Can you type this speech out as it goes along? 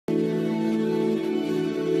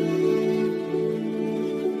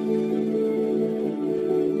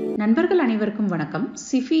நண்பர்கள் அனைவருக்கும் வணக்கம்.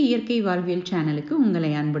 சிஃபி இயற்கை வாழ்வியல் சேனலுக்கு உங்களை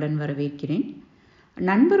அன்புடன் வரவேற்கிறேன்.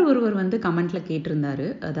 நண்பர் ஒருவர் கமெண்ட்ல கேட்டிருந்தாரு,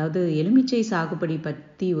 அதாவது எலுமிச்சை சாகுபடி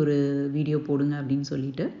பற்றி ஒரு வீடியோ போடுங்க அப்படின்னு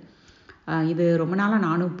சொல்லிட்டு. இது ரொம்ப நாளாக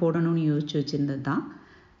நானும் போடணும்னு யோசிச்சு வச்சுருந்தது தான்.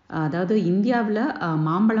 அதாவது இந்தியாவில்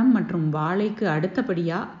மாம்பழம் மற்றும் வாழைக்கு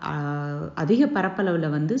அடுத்தபடியாக அதிக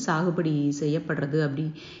பரப்பளவில் சாகுபடி செய்யப்படுறது அப்படி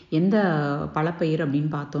எந்த பழப்பயிர்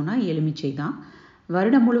அப்படின்னு பார்த்தோன்னா எலுமிச்சை தான்.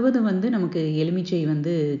 வருடம் முழுவதும் நமக்கு எலுமிச்சை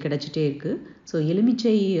கிடைச்சிட்டே இருக்குது. ஸோ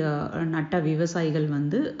எலுமிச்சை நட்ட விவசாயிகள்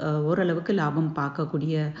ஓரளவுக்கு லாபம்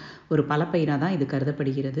பார்க்கக்கூடிய ஒரு பலப்பயிராக தான் இது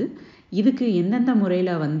கருதப்படுகிறது. இதுக்கு எந்தெந்த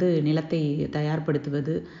முறையில் நிலத்தை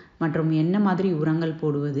தயார்படுத்துவது மற்றும் என்ன மாதிரி உரங்கள்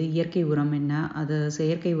போடுவது, இயற்கை உரம் என்ன, அது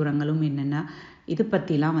செயற்கை உரங்களும் என்னென்ன, இது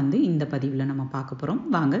பற்றிலாம் இந்த பதிவில் நம்ம பார்க்க போகிறோம்.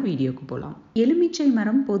 வாங்க வீடியோக்கு போகலாம். எலுமிச்சை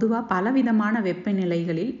மரம் பொதுவாக பலவிதமான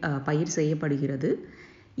வெப்பநிலைகளில் பயிர் செய்யப்படுகிறது.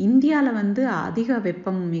 இந்தியாவில் அதிக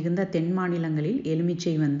வெப்பம் மிகுந்த தென் மாநிலங்களில்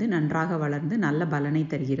எலுமிச்சை நன்றாக வளர்ந்து நல்ல பலனை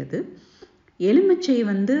தருகிறது. எலுமிச்சை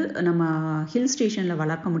நம்ம ஹில் ஸ்டேஷனில்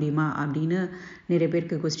வளர்க்க முடியுமா அப்படின்னு நிறைய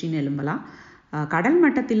பேருக்கு கொஸ்டின் எழும்பலாம். கடல்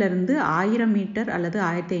மட்டத்திலிருந்து 1000 மீட்டர் அல்லது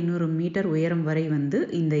 1500 மீட்டர் உயரம் வரை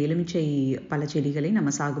இந்த எலுமிச்சை பழச்செடிகளை நம்ம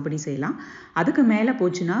சாகுபடி செய்யலாம். அதுக்கு மேலே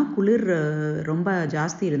போச்சுன்னா, குளிர் ரொம்ப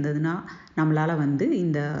ஜாஸ்தி இருந்ததுன்னா நம்மளால்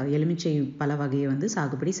இந்த எலுமிச்சை பழ வகையை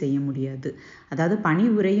சாகுபடி செய்ய முடியாது. அதாவது பனி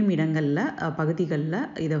உறையும் இடங்களில் பகுதிகளில்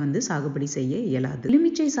இதை சாகுபடி செய்ய இயலாது.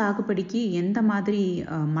 எலுமிச்சை சாகுபடிக்கு எந்த மாதிரி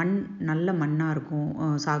மண் நல்ல மண்ணாக இருக்கும்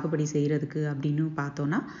சாகுபடி செய்கிறதுக்கு அப்படின்னு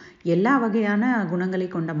பார்த்தோன்னா, எல்லா வகையான குணங்களை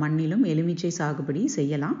கொண்ட மண்ணிலும் எலுமிச்சை சாகுபடி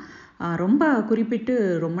செய்யலாம். ரொம்ப குறிப்பிட்டு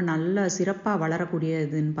ரொம்ப நல்ல சிறப்பாக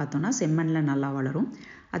வளரக்கூடியதுன்னு பார்த்தோன்னா செம்மண்ணில் நல்லா வளரும்.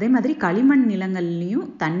 அதே மாதிரி களிமண் நிலங்கள்லையும்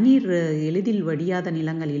தண்ணீர் எளிதில் வடியாத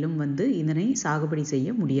நிலங்களிலும் இதனை சாகுபடி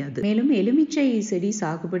செய்ய முடியாது. மேலும் எலுமிச்சை செடி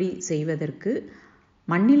சாகுபடி செய்வதற்கு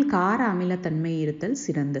மண்ணில் கார அமிலத்தன்மை இருத்தல்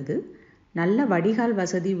சிறந்தது. நல்ல வடிகால்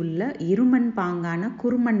வசதி உள்ள இருமண் பாங்கான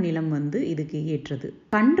குறுமண் நிலம் இதுக்கு ஏற்றது.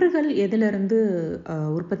 கன்றுகள் எதிலிருந்து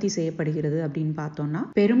உற்பத்தி செய்யப்படுகிறது அப்படின்னு பார்த்தோம்னா,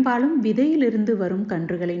 பெரும்பாலும் விதையிலிருந்து வரும்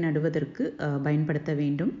கன்றுகளை நடுவதற்கு பயன்படுத்த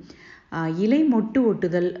வேண்டும். இலை மொட்டு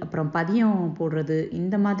ஒட்டுதல், அப்புறம் பதியம் போடுறது,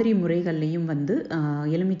 இந்த மாதிரி முறைகள்லையும்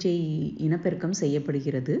எலுமிச்சை இனப்பெருக்கம்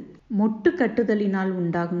செய்யப்படுகிறது. மொட்டு கட்டுதலினால்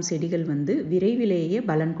உண்டாகும் செடிகள் விரைவிலேயே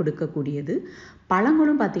பலன் கொடுக்கக்கூடியது.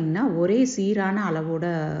 பழங்களும் பார்த்திங்கன்னா ஒரே சீரான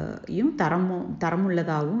அளவோடையும்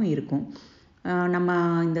தரமுள்ளதாகவும் இருக்கும். நம்ம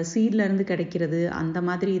இந்த சீட்லேருந்து கிடைக்கிறது அந்த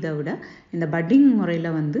மாதிரி இதை விட இந்த பட்டிங் முறையில்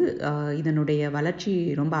இதனுடைய வளர்ச்சி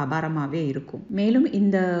ரொம்ப அபாரமாகவே இருக்கும். மேலும்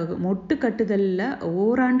இந்த மொட்டு கட்டுதலில்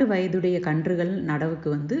ஓராண்டு வயதுடைய கன்றுகள்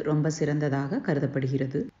நடவுக்கு ரொம்ப சிறந்ததாக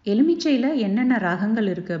கருதப்படுகிறது. எலுமிச்சையில் என்னென்ன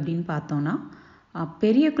ரகங்கள் இருக்குது அப்படின்னு பார்த்தோன்னா,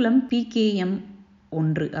 பெரிய குளம் PKM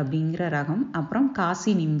 1 அப்படிங்கிற ரகம், அப்புறம்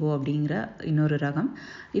காசி நிம்போ அப்படிங்கிற இன்னொரு ரகம்.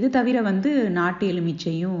 இது தவிர நாட்டு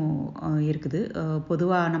எலுமிச்சையும் இருக்குது.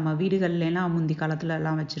 பொதுவாக நம்ம வீடுகள்லாம் முந்தி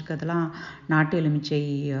காலத்துலலாம் வச்சுருக்கிறதுலாம் நாட்டு எலுமிச்சை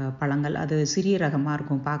பழங்கள். அது சிறிய ரகமாக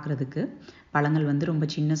இருக்கும் பார்க்குறதுக்கு. பழங்கள் ரொம்ப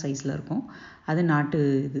சின்ன சைஸில் இருக்கும். அது நாட்டு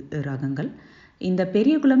ரகங்கள். இந்த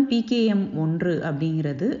பெரிய குளம் PKM 1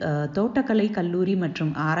 அப்படிங்கிறது தோட்டக்கலை கல்லூரி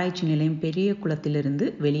மற்றும் ஆராய்ச்சி நிலையம் பெரிய குளத்திலிருந்து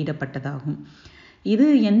வெளியிடப்பட்டதாகும். இது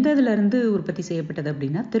எந்த இதிலிருந்து உற்பத்தி செய்யப்பட்டது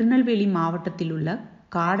அப்படின்னா, திருநெல்வேலி மாவட்டத்தில் உள்ள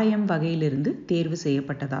காடயம் வகையிலிருந்து தேர்வு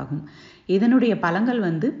செய்யப்பட்டதாகும். இதனுடைய பழங்கள்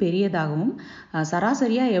பெரியதாகவும்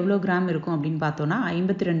சராசரியாக எவ்வளோ கிராம் இருக்கும் அப்படின்னு பார்த்தோன்னா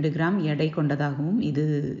 52 கிராம் எடை கொண்டதாகவும் இது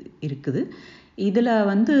இருக்குது. இதில்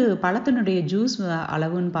பழத்தினுடைய ஜூஸ்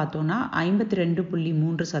அளவுன்னு பார்த்தோன்னா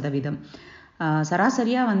 52.3%.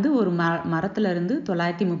 சராசரியாக ஒரு மரத்துலேருந்து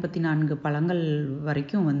 934 பழங்கள்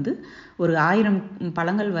வரைக்கும் ஒரு 1000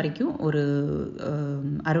 பழங்கள் வரைக்கும் ஒரு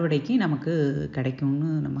அறுவடைக்கு நமக்கு கிடைக்கும்னு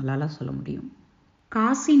நம்மளால் சொல்ல முடியும்.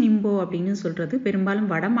 காசி நிம்போ அப்படின்னு சொல்கிறது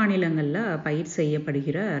பெரும்பாலும் வட மாநிலங்களில் பயிர்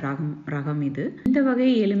செய்யப்படுகிற ரகம் இது. இந்த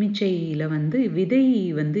வகை எலுமிச்சையில் விதை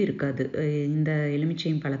இருக்காது இந்த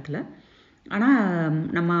எலுமிச்சை பழத்தில். ஆனால்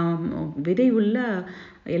நம்ம விதை உள்ள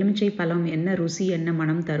எலுமிச்சை பழம் என்ன ருசி என்ன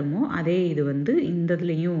மனம் தருமோ அதே இது இந்த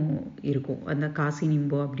இதுலேயும் இருக்கும், அந்த காசி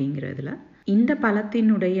நிம்போ அப்படிங்கிறதுல. இந்த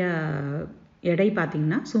பழத்தினுடைய எடை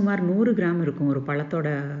பார்த்திங்கன்னா சுமார் 100 கிராம் இருக்கும் ஒரு பழத்தோட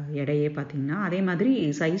எடையே பார்த்திங்கன்னா. அதே மாதிரி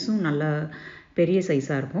சைஸும் நல்ல பெரிய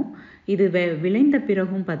சைஸாக இருக்கும். இது விளைந்த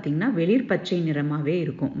பிறகும் பார்த்திங்கன்னா வெளிர் பச்சை நிறமாகவே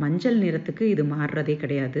இருக்கும். மஞ்சள் நிறத்துக்கு இது மாறுறதே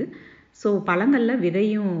கிடையாது. ஸோ பழங்களில்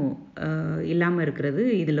விதையும் இல்லாமல் இருக்கிறது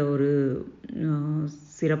இதில் ஒரு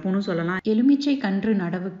சிறப்புன்னு சொல்லலாம். எலுமிச்சை கன்று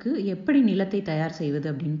நடவுக்கு எப்படி நிலத்தை தயார் செய்வது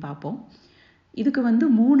அப்படின்னு பார்ப்போம். இதுக்கு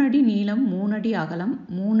 3 அடி நீளம், 3 அடி அகலம்,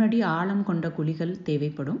 3 அடி ஆழம் கொண்ட குழிகள்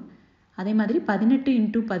தேவைப்படும். அதே மாதிரி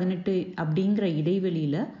 18x18 அப்படிங்கிற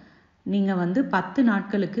இடைவெளியில் நீங்கள் 10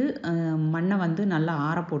 நாட்களுக்கு மண்ணை நல்லா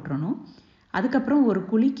ஆற போட்டுறணும். அதுக்கப்புறம் ஒரு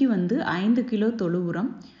குழிக்கு 5 கிலோ தொழு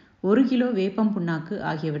உரம், 1 கிலோ வேப்பம் புண்ணாக்கு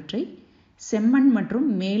ஆகியவற்றை செம்மண் மற்றும்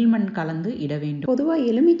மேல்மண் கலந்து இட வேண்டும். பொதுவாக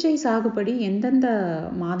எலுமிச்சை சாகுபடி எந்தெந்த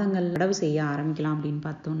மாதங்கள் நடவு செய்ய ஆரம்பிக்கலாம் அப்படின்னு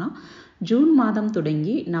பார்த்தோம்னா, ஜூன் மாதம்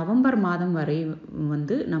தொடங்கி நவம்பர் மாதம் வரை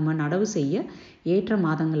வந்து நம்ம நடவு செய்ய ஏற்ற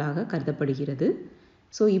மாதங்களாக கருதப்படுகிறது.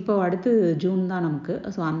 ஸோ இப்போ அடுத்து ஜூன் தான் நமக்கு.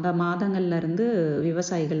 ஸோ அந்த மாதங்கள்லேருந்து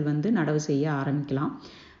விவசாயிகள் வந்து நடவு செய்ய ஆரம்பிக்கலாம்.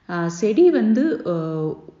 செடி வந்து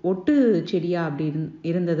ஒட்டு செடியாக அப்படி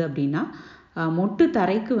இருந்தது அப்படின்னா மொட்டு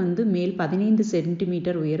தரைக்கு வந்து மேல் 15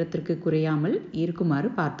 சென்டிமீட்டர் உயரத்திற்கு குறையாமல் இருக்குமாறு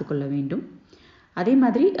பார்த்து கொள்ள வேண்டும். அதே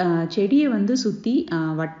மாதிரி செடியை வந்து சுற்றி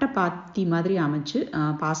வட்ட பாத்தி மாதிரி அமைச்சு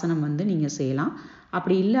பாசனம் வந்து நீங்கள் செய்யலாம்.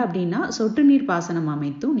 அப்படி இல்லை அப்படின்னா சொட்டு நீர் பாசனம்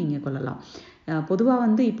அமைத்தும் நீங்கள் கொள்ளலாம். பொதுவாக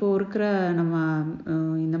வந்து இப்போது இருக்கிற நம்ம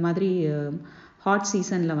இந்த மாதிரி ஹாட்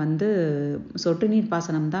சீசனில் வந்து சொட்டு நீர்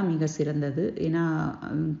பாசனம் தான் மிக சிறந்தது. ஏன்னா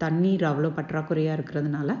தண்ணீர் அவ்வளோ பற்றாக்குறையாக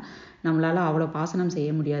இருக்கிறதுனால நம்மளால் அவ்வளோ பாசனம்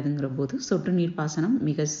செய்ய முடியாதுங்கிற போது சொட்டு நீர் பாசனம்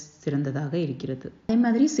மிக சிறந்ததாக இருக்கிறது. அதே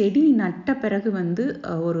மாதிரி செடி நட்ட பிறகு வந்து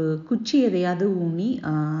ஒரு குச்சி எதையாவது ஊனி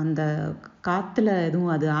அந்த காற்றுல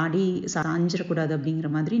எதுவும் அது ஆடி சாஞ்சிடக்கூடாது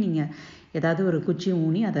அப்படிங்கிற மாதிரி நீங்கள் ஏதாவது ஒரு குச்சி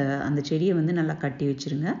ஊனி அந்த செடியை வந்து நல்லா கட்டி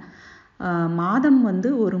வச்சுருங்க. மாதம் வந்து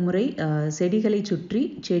ஒரு முறை செடிகளை சுற்றி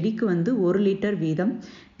செடிக்கு வந்து 1 லிட்டர் வீதம்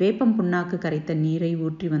வேப்பம் புண்ணாக்கு கரைத்த நீரை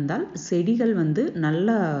ஊற்றி வந்தால் செடிகள் வந்து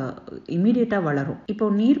நல்லா இமீடியட்டாக வளரும்.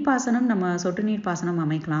 இப்போ நீர்ப்பாசனம் நம்ம சொட்டு நீர் பாசனம்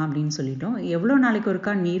அமைக்கலாம் அப்படின்னு சொல்லிட்டோம். எவ்வளோ நாளைக்கு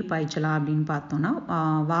ஒருக்கா நீர் பாய்ச்சலாம் அப்படின்னு பார்த்தோன்னா,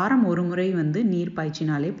 வாரம் ஒரு முறை வந்து நீர்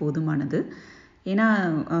பாய்ச்சினாலே போதுமானது. ஏன்னா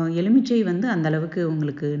எலுமிச்சை வந்து அந்தளவுக்கு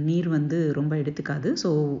உங்களுக்கு நீர் வந்து ரொம்ப எடுத்துக்காது. ஸோ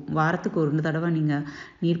வாரத்துக்கு ஒரு தடவை நீங்கள்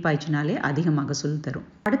நீர் பாய்ச்சினாலே அதிக மகசூல் தரும்.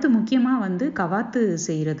 அடுத்து முக்கியமாக வந்து கவாத்து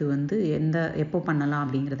செய்கிறது வந்து எப்போ பண்ணலாம்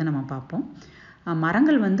அப்படிங்கிறத நம்ம பார்ப்போம்.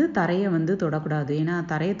 மரங்கள் வந்து தரையை வந்து தொடக்கூடாது. ஏன்னா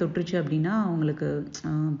தரையை தொட்டுருச்சு அப்படின்னா உங்களுக்கு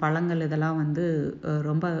பழங்கள் இதெல்லாம் வந்து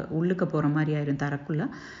ரொம்ப உள்ளுக்க போகிற மாதிரி ஆயிரும் தரைக்குள்ளே.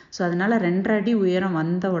 ஸோ அதனால் 2.5 அடி உயரம்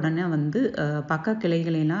வந்த உடனே வந்து பக்க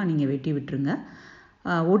கிளைகளெல்லாம் நீங்கள் வெட்டி விட்டுருங்க.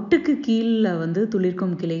 ஒட்டுக்கு கீழே வந்து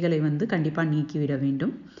துளிர்க்கும் கிளைகளை வந்து கண்டிப்பாக நீக்கிவிட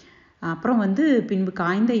வேண்டும். அப்புறம் வந்து பின்பு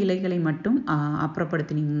காய்ந்த இலைகளை மட்டும்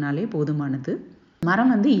அப்புறப்படுத்தினீங்கனாலே போதுமானது.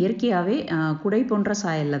 மரம் வந்து இயற்கையாகவே குடை போன்ற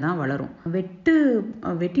சாயலில் தான் வளரும்.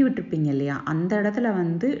 வெட்டி விட்டுருப்பீங்க இல்லையா, அந்த இடத்துல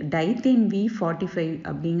வந்து டைத்தேன் V45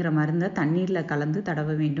 அப்படிங்கிற மருந்தை தண்ணீரில் கலந்து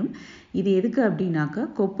தடவ வேண்டும். இது எதுக்கு அப்படின்னாக்கா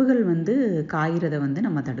கொப்புகள் வந்து காய்கிறத வந்து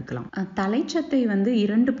நம்ம தடுக்கலாம். தலைச்சத்தை வந்து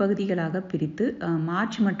 2 பகுதிகளாக பிரித்து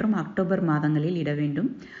மார்ச் மற்றும் அக்டோபர் மாதங்களில் இட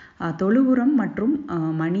வேண்டும். தொழு உரம் மற்றும்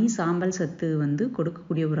மணி சாம்பல் சத்து வந்து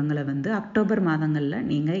கொடுக்கக்கூடிய உரங்களை வந்து அக்டோபர் மாதங்களில்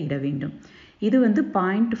நீங்கள் இட வேண்டும். இது வந்து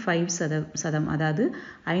 0.5%, அதாவது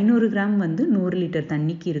 500 கிராம் வந்து 100 லிட்டர்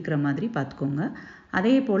தண்ணிக்கு இருக்கிற மாதிரி பார்த்துக்கோங்க.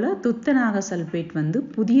 அதே போல் துத்தநாக சல்பேட் வந்து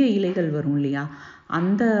புதிய இலைகள் வரும் இல்லையா,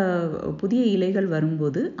 அந்த புதிய இலைகள்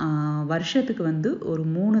வரும்போது வருஷத்துக்கு வந்து ஒரு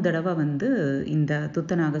 3 தடவை வந்து இந்த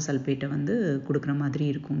துத்தநாக சல்பேட்டை வந்து கொடுக்குற மாதிரி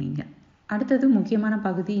இருக்கும் நீங்கள். அடுத்தது முக்கியமான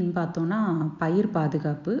பகுதின்னு பார்த்தோன்னா பயிர்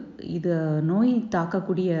பாதுகாப்பு. இது நோய்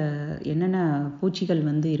தாக்கக்கூடிய என்னென்ன பூச்சிகள்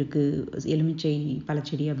வந்து இருக்குது எலுமிச்சை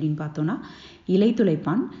பழச்செடி அப்படின்னு பார்த்தோன்னா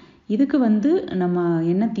இலைத்துளைப்பான். இதுக்கு வந்து நம்ம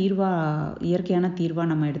என்ன இயற்கையான தீர்வாக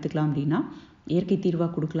நம்ம எடுத்துக்கலாம் அப்படின்னா, இயற்கை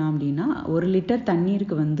தீர்வாக கொடுக்கலாம் அப்படின்னா 1 லிட்டர்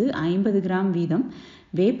தண்ணீருக்கு வந்து 50 கிராம் வீதம்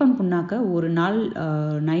வேப்பம் புண்ணாக்க ஒரு நாள்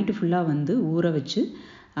நைட்டு ஃபுல்லாக வந்து ஊற வச்சு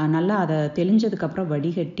நல்லா அதை தெளிஞ்சதுக்கப்புறம்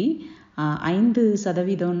வடிகட்டி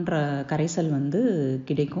 5% கரைசல் வந்து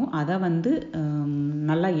கிடைக்கும். அதை வந்து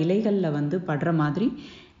நல்லா இலைகளில் வந்து படுற மாதிரி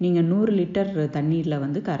நீங்கள் 100 லிட்டர் தண்ணீரில்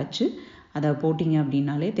வந்து கரைச்சி அதை போட்டிங்க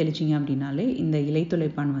அப்படின்னாலே தெளிச்சிங்க அப்படின்னாலே இந்த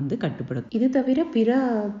இலைத்துளைப்பான் வந்து கட்டுப்படும். இது தவிர பிற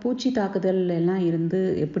பூச்சி தாக்குதல் எல்லாம் இருந்து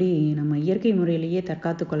எப்படி நம்ம இயற்கை முறையிலேயே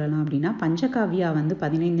தற்காத்து கொள்ளலாம் அப்படின்னா, பஞ்சகாவியா வந்து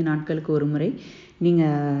 15 நாட்களுக்கு ஒரு முறை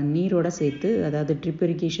நீங்கள் நீரோட சேர்த்து, அதாவது ட்ரிப்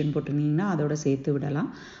இரிகேஷன் போட்டிருந்தீங்கன்னா அதோட சேர்த்து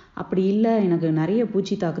விடலாம். அப்படி இல்லை எனக்கு நிறைய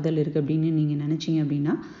பூச்சி தாக்குதல் இருக்குது அப்படின்னு நீங்கள் நினச்சிங்க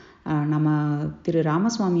அப்படின்னா, நம்ம திரு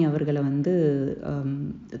ராமசுவாமி அவர்களை வந்து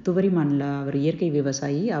துவரிமண்ணில் அவர் இயற்கை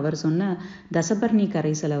விவசாயி, அவர் சொன்ன தசபர்ணி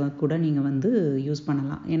கரைசலை கூட நீங்கள் வந்து யூஸ்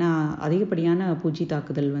பண்ணலாம். ஏன்னா அதிகப்படியான பூச்சி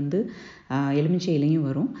தாக்குதல் வந்து எலுமிச்சையிலையும்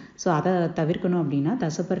வரும். ஸோ அதை தவிர்க்கணும் அப்படின்னா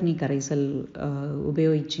தசபர்ணி கரைசல்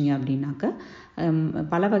உபயோகிச்சிங்க அப்படின்னாக்க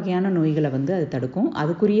பல வகையான நோய்களை வந்து அது தடுக்கும்.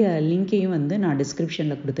 அதுக்குரிய லிங்கையும் வந்து நான்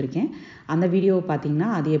டிஸ்கிரிப்ஷனில் கொடுத்துருக்கேன். அந்த வீடியோவை பார்த்தீங்கன்னா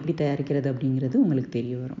அது எப்படி தயாரிக்கிறது அப்படிங்கிறது உங்களுக்கு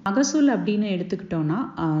தெரிய வரும். மகசூல் அப்படின்னு எடுத்துக்கிட்டோன்னா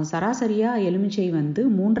சராசரியாக எலுமிச்சை வந்து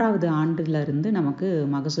 3வது ஆண்டுலேருந்து நமக்கு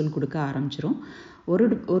மகசூல் கொடுக்க ஆரம்பிச்சிரும்.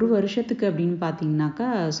 ஒரு வருஷத்துக்கு அப்படின்னு பார்த்தீங்கன்னாக்கா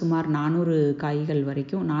சுமார் 400 காய்கள்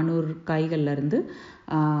வரைக்கும், 400 காய்கள்லேருந்து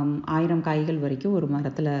 1000 காய்கள் வரைக்கும் ஒரு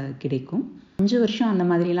மரத்தில் கிடைக்கும். 5 வருஷம் அந்த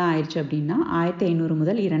மாதிரிலாம் ஆயிடுச்சு அப்படின்னா 1500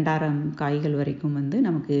 முதல் 2000 காய்கள் வரைக்கும் வந்து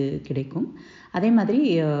நமக்கு கிடைக்கும். அதே மாதிரி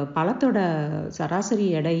பழத்தோட சராசரி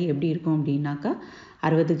எடை எப்படி இருக்கும் அப்படின்னாக்கா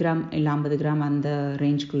 60 கிராம் இல்லை 50 கிராம் அந்த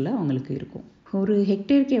ரேஞ்சுக்குள்ளே உங்களுக்கு இருக்கும். ஒரு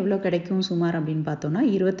ஹெக்டேருக்கு எவ்வளோ கிடைக்கும் சுமார் அப்படின்னு பார்த்தோன்னா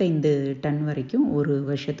 25 டன் வரைக்கும் ஒரு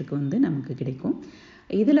வருஷத்துக்கு வந்து நமக்கு கிடைக்கும்.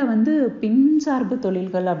 இதில் வந்து பின்சார்பு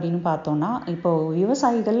தொழில்கள் அப்படின்னு பார்த்தோன்னா, இப்போது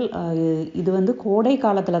விவசாயிகள் இது வந்து கோடை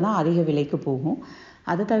காலத்தில் தான் அதிக விலைக்கு போகும்.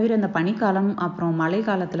 அது தவிர இந்த பனிக்காலம் அப்புறம் மழை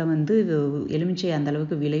காலத்தில் வந்து எலுமிச்சை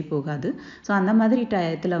அந்தளவுக்கு விலை போகாது. ஸோ அந்த மாதிரி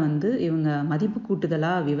டயத்தில் வந்து இவங்க மதிப்பு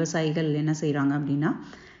கூட்டுதலாக விவசாயிகள் என்ன செய்கிறாங்க அப்படின்னா,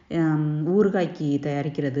 ஊறுகாய்க்கு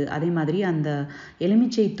தயாரிக்கிறது, அதே மாதிரி அந்த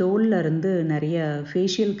எலுமிச்சை தோல்ல இருந்து நிறைய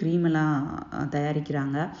ஃபேஷியல் க்ரீமெல்லாம்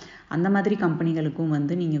தயாரிக்கிறாங்க. அந்த மாதிரி கம்பெனிகளுக்கும்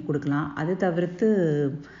வந்து நீங்கள் கொடுக்கலாம். அது தவிர்த்து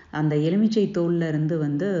அந்த எலுமிச்சை தோல்ல இருந்து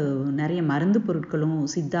வந்து நிறைய மருந்து பொருட்களும்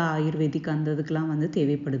சித்தா ஆயுர்வேதிக் அந்த இதுக்கெலாம் வந்து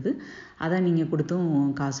தேவைப்படுது. அதை நீங்கள் கொடுத்தும்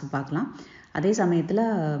காசு பார்க்கலாம். அதே சமயத்தில்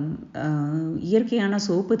இயற்கையான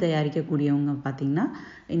சோப்பு தயாரிக்கக்கூடியவங்க பார்த்திங்கன்னா,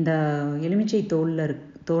 இந்த எலுமிச்சை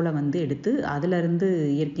தோலை வந்து எடுத்து அதிலிருந்து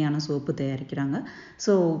இயற்கையான சோப்பு தயாரிக்கிறாங்க.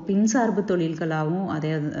 ஸோ பின்சார்பு தொழில்களாகவும்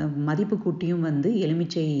அதே மதிப்பு கூட்டியும் வந்து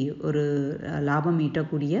எலுமிச்சை ஒரு லாபம்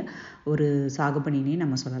ஈட்டக்கூடிய ஒரு சாகுபடினே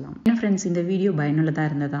நம்ம சொல்லலாம். ஃப்ரெண்ட்ஸ், இந்த வீடியோ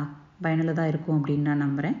பயனுள்ளதாக இருக்கும் அப்படின்னு நான்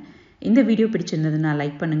நம்புகிறேன். இந்த வீடியோ பிடிச்சிருந்ததுன்னா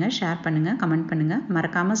லைக் பண்ணுங்கள், ஷேர் பண்ணுங்கள், கமெண்ட் பண்ணுங்கள்.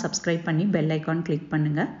 மறக்காமல் சப்ஸ்கிரைப் பண்ணி பெல் ஐக்கான் கிளிக்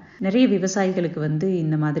பண்ணுங்கள். நிறைய விவசாயிகளுக்கு வந்து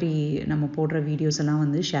இந்த மாதிரி நம்ம போடுற வீடியோஸ் எல்லாம்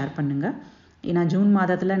வந்து ஷேர் பண்ணுங்கள். ஏன்னா ஜூன்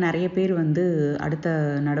மாதத்தில் நிறைய பேர் வந்து அடுத்த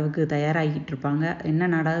நடவுக்கு தயாராகிட்டு இருப்பாங்க. என்ன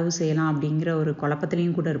நடவு செய்யலாம் அப்படிங்கிற ஒரு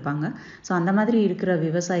குழப்பத்துலேயும் கூட இருப்பாங்க. ஸோ அந்த மாதிரி இருக்கிற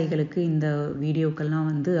விவசாயிகளுக்கு இந்த வீடியோக்கள்லாம்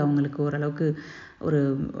வந்து அவங்களுக்கு ஓரளவுக்கு ஒரு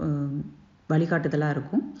வழிகாட்டுதலாக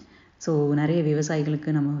இருக்கும். ஸோ நிறைய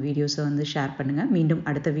விவசாயிகளுக்கு நம்ம வீடியோஸை வந்து ஷேர் பண்ணுங்கள். மீண்டும்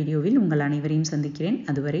அடுத்த வீடியோவில் உங்கள் அனைவரையும் சந்திக்கிறேன்.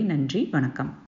 அதுவரை நன்றி, வணக்கம்.